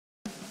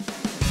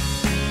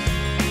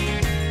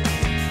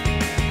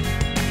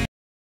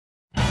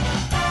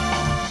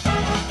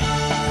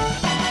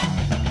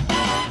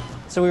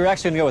So we were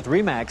actually going to go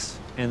with ReMax,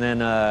 and then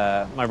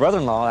my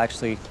brother-in-law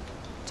actually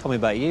told me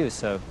about you,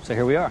 so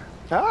here we are.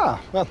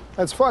 Ah, well,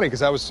 that's funny,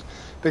 because I was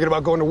thinking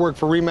about going to work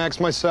for ReMax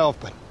myself,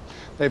 but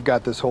they've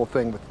got this whole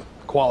thing with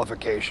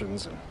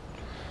qualifications and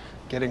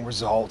getting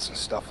results and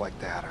stuff like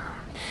that.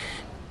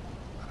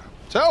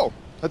 So,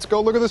 let's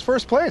go look at this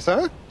first place,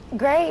 huh?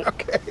 Great.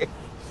 Okay.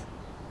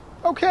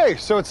 Okay,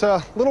 so it's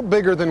a little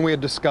bigger than we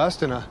had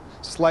discussed and a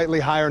slightly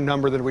higher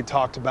number than we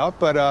talked about,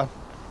 but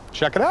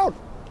check it out.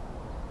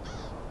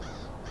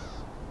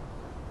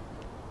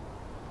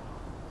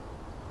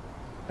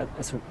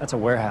 That's a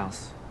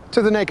warehouse.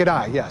 To the naked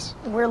eye, yes.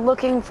 We're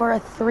looking for a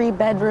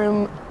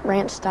 3-bedroom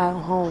ranch-style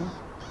home.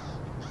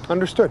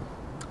 Understood.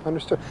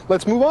 Understood.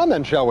 Let's move on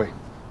then, shall we?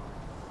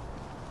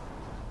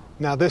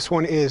 Now, this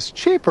one is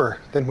cheaper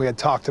than we had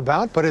talked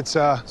about, but it's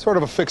sort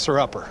of a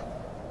fixer-upper.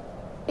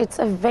 It's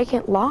a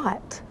vacant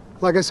lot.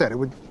 Like I said, it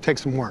would take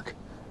some work.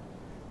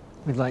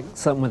 We'd like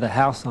something with a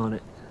house on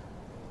it.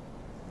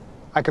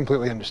 I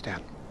completely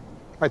understand.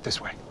 Right this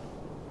way.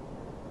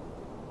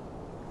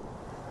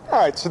 All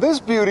right, so this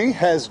beauty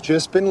has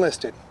just been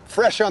listed,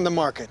 fresh on the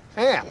market,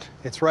 and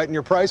it's right in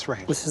your price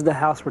range. This is the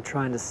house we're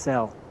trying to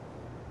sell.